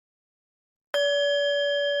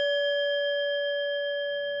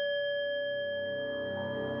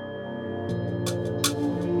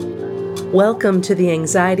Welcome to the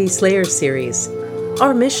Anxiety Slayer series.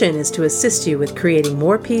 Our mission is to assist you with creating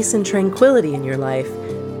more peace and tranquility in your life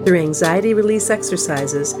through anxiety release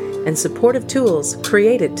exercises and supportive tools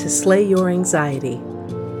created to slay your anxiety.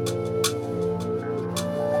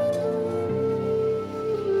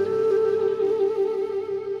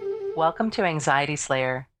 Welcome to Anxiety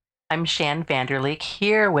Slayer. I'm Shan Vanderleek,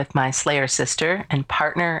 here with my Slayer sister and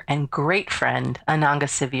partner and great friend, Ananga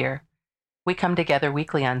Sivyer. We come together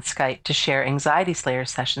weekly on Skype to share Anxiety Slayer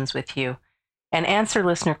sessions with you and answer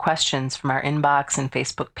listener questions from our inbox and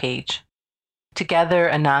Facebook page. Together,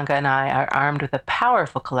 Ananga and I are armed with a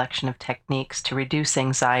powerful collection of techniques to reduce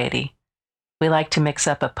anxiety. We like to mix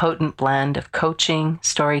up a potent blend of coaching,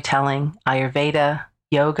 storytelling, Ayurveda,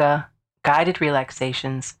 yoga, guided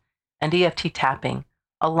relaxations, and EFT tapping,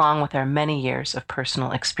 along with our many years of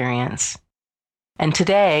personal experience. And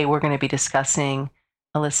today we're going to be discussing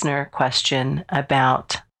a listener question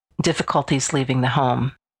about difficulties leaving the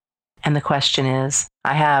home. And the question is,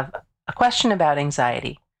 I have a question about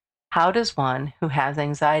anxiety. How does one who has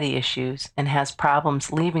anxiety issues and has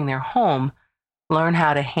problems leaving their home learn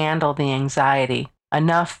how to handle the anxiety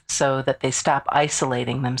enough so that they stop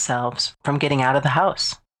isolating themselves from getting out of the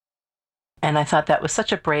house? And I thought that was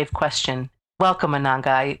such a brave question. Welcome,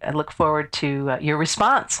 Ananga. I look forward to your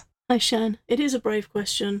response. Hi, Shan. It is a brave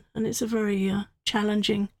question, and it's a very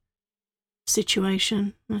challenging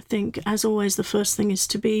situation. I think, as always, the first thing is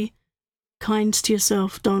to be kind to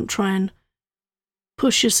yourself. Don't try and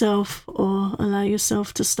push yourself or allow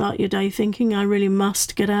yourself to start your day thinking, I really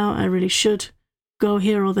must get out, I really should go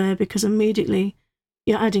here or there, because immediately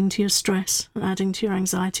you're adding to your stress and adding to your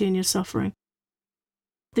anxiety and your suffering.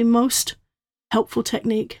 The most helpful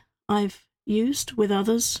technique I've used with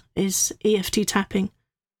others is EFT tapping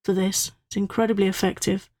for this. It's incredibly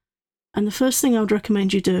effective. And the first thing I would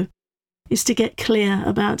recommend you do is to get clear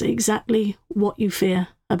about exactly what you fear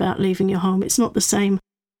about leaving your home. It's not the same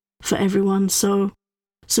for everyone. So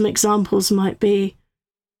some examples might be,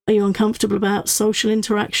 are you uncomfortable about social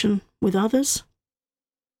interaction with others?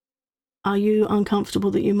 Are you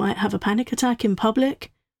uncomfortable that you might have a panic attack in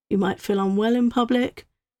public? You might feel unwell in public.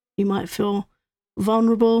 You might feel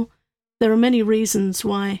vulnerable. There are many reasons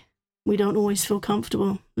why we don't always feel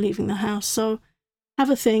comfortable leaving the house. So have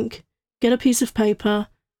a think, get a piece of paper,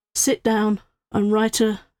 sit down and write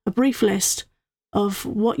a brief list of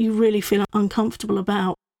what you really feel uncomfortable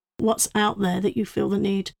about, what's out there that you feel the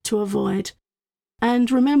need to avoid.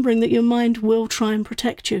 And remembering that your mind will try and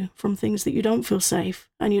protect you from things that you don't feel safe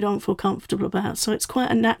and you don't feel comfortable about. So it's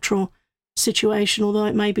quite a natural situation, although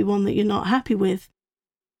it may be one that you're not happy with.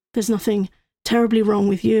 There's nothing terribly wrong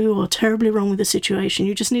with you or terribly wrong with the situation.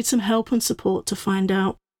 You just need some help and support to find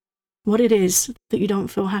out what it is that you don't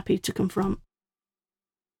feel happy to confront.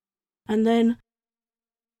 And then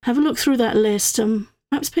have a look through that list and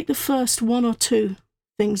perhaps pick the first one or two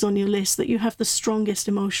things on your list that you have the strongest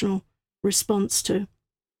emotional response to.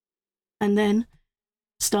 And then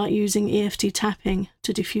start using EFT tapping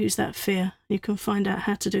to diffuse that fear. You can find out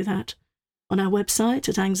how to do that on our website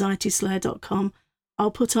at anxietyslayer.com.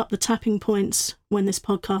 I'll put up the tapping points when this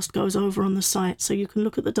podcast goes over on the site, so you can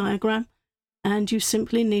look at the diagram and you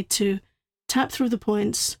simply need to tap through the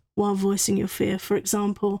points while voicing your fear. For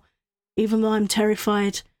example, even though I'm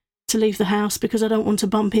terrified to leave the house because I don't want to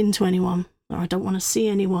bump into anyone, or I don't want to see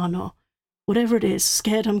anyone, or whatever it is,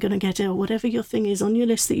 scared I'm going to get ill, whatever your thing is on your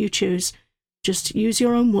list that you choose, just use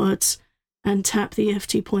your own words and tap the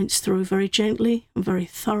EFT points through very gently and very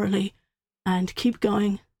thoroughly, and keep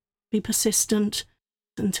going, be persistent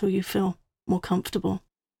until you feel more comfortable.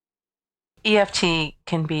 EFT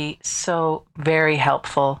can be so very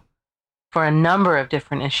helpful for a number of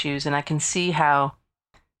different issues, and I can see how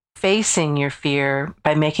facing your fear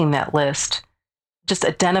by making that list, just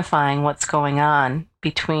identifying what's going on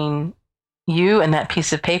between you and that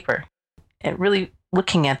piece of paper, and really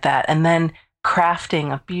looking at that and then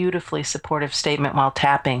crafting a beautifully supportive statement while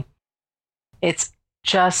tapping. It's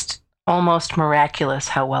just almost miraculous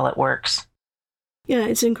how well it works. Yeah,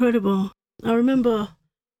 it's incredible. I remember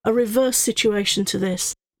a reverse situation to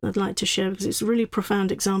this I'd like to share because it's a really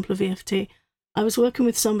profound example of EFT. I was working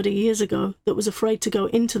with somebody years ago that was afraid to go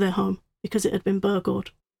into their home because it had been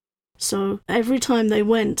burgled. So every time they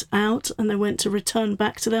went out and they went to return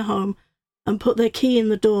back to their home and put their key in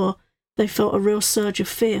the door, they felt a real surge of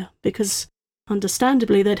fear because,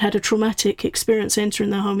 understandably, they'd had a traumatic experience entering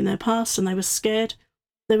their home in their past and they were scared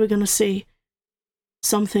they were going to see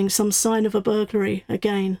some sign of a burglary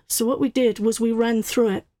again. So what we did was we ran through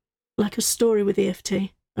it like a story with EFT.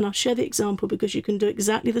 And I'll share the example because you can do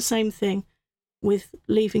exactly the same thing with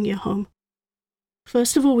leaving your home.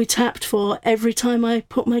 First of all, we tapped for every time I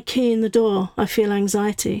put my key in the door, I feel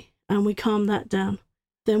anxiety, and we calmed that down.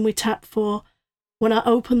 Then we tapped for when I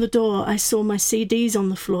opened the door, I saw my CDs on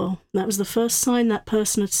the floor. That was the first sign that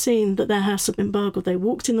person had seen that their house had been burgled. They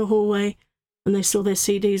walked in the hallway and they saw their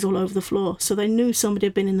CDs all over the floor. So they knew somebody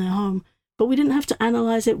had been in their home. But we didn't have to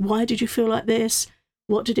analyze it. Why did you feel like this?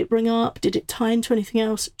 What did it bring up? Did it tie into anything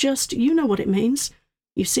else? Just, you know what it means.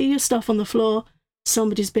 You see your stuff on the floor,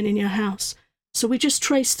 somebody's been in your house. So we just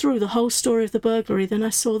traced through the whole story of the burglary. Then I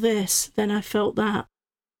saw this, then I felt that.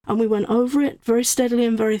 And we went over it very steadily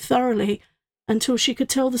and very thoroughly until she could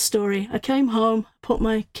tell the story. I came home, put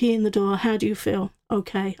my key in the door. How do you feel?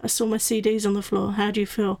 Okay. I saw my CDs on the floor. How do you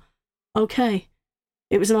feel? Okay.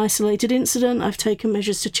 It was an isolated incident. I've taken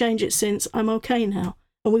measures to change it since. I'm okay now.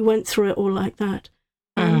 And we went through it all like that.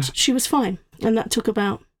 And she was fine. And that took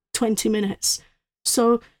about 20 minutes.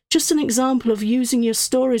 So just an example of using your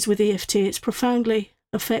stories with EFT. It's profoundly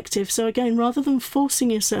effective. So again, rather than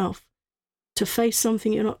forcing yourself to face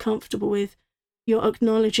something you're not comfortable with, you're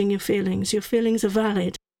acknowledging your feelings. Your feelings are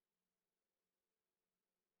valid.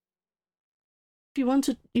 If you want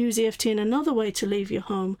to use EFT in another way to leave your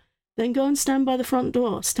home, then go and stand by the front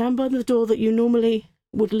door. Stand by the door that you normally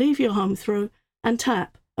would leave your home through and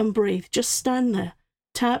tap and breathe. Just stand there.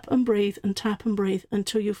 Tap and breathe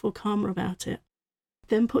until you feel calmer about it.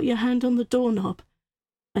 Then put your hand on the doorknob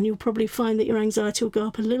and you'll probably find that your anxiety will go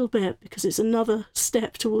up a little bit because it's another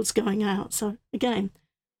step towards going out. So again,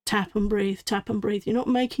 tap and breathe, tap and breathe. You're not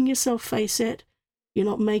making yourself face it. You're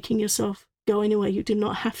not making yourself go anywhere. You do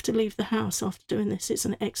not have to leave the house after doing this. It's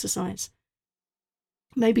an exercise.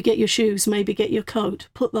 Maybe get your shoes, maybe get your coat,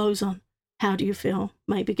 put those on. How do you feel?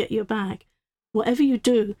 Maybe get your bag. Whatever you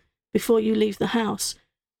do before you leave the house,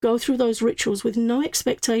 go through those rituals with no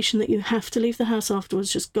expectation that you have to leave the house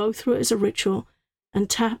afterwards. Just go through it as a ritual and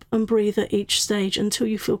tap and breathe at each stage until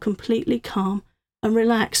you feel completely calm and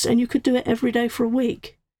relaxed. And you could do it every day for a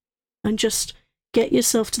week. And just get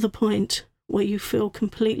yourself to the point where you feel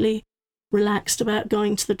completely relaxed about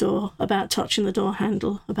going to the door, about touching the door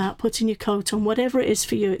handle, about putting your coat on, whatever it is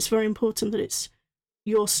for you. It's very important that it's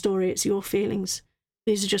your story, it's your feelings.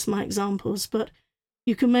 These are just my examples, but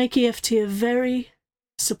you can make EFT a very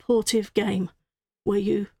supportive game where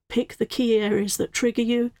you pick the key areas that trigger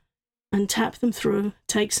you and tap them through,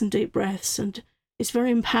 take some deep breaths, and it's very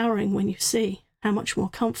empowering when you see how much more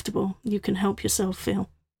comfortable you can help yourself feel.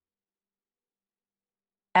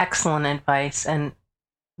 Excellent advice, and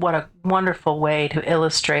what a wonderful way to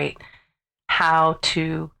illustrate how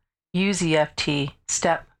to use EFT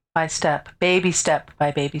step by step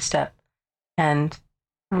by baby step, and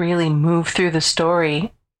really move through the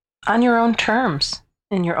story on your own terms,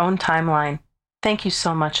 in your own timeline. Thank you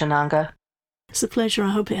so much, Ananga. It's a pleasure.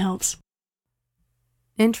 I hope it helps.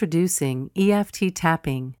 Introducing EFT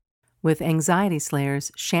tapping with anxiety slayers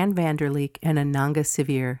Shan Vanderleek and Ananga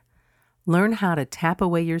Sivyer. Learn how to tap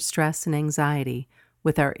away your stress and anxiety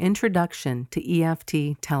with our Introduction to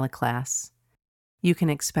EFT teleclass. You can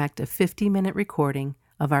expect a 50-minute recording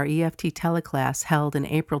of our EFT teleclass held in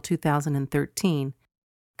April 2013,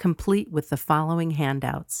 complete with the following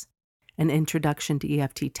handouts: an introduction to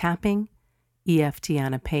EFT tapping, EFT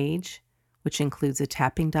on a page, which includes a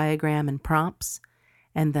tapping diagram and prompts,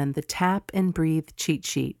 and then the Tap and Breathe cheat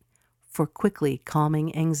sheet for quickly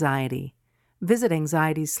calming anxiety. Visit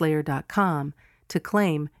anxietyslayer.com to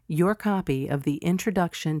claim your copy of the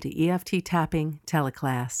Introduction to EFT Tapping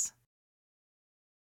teleclass.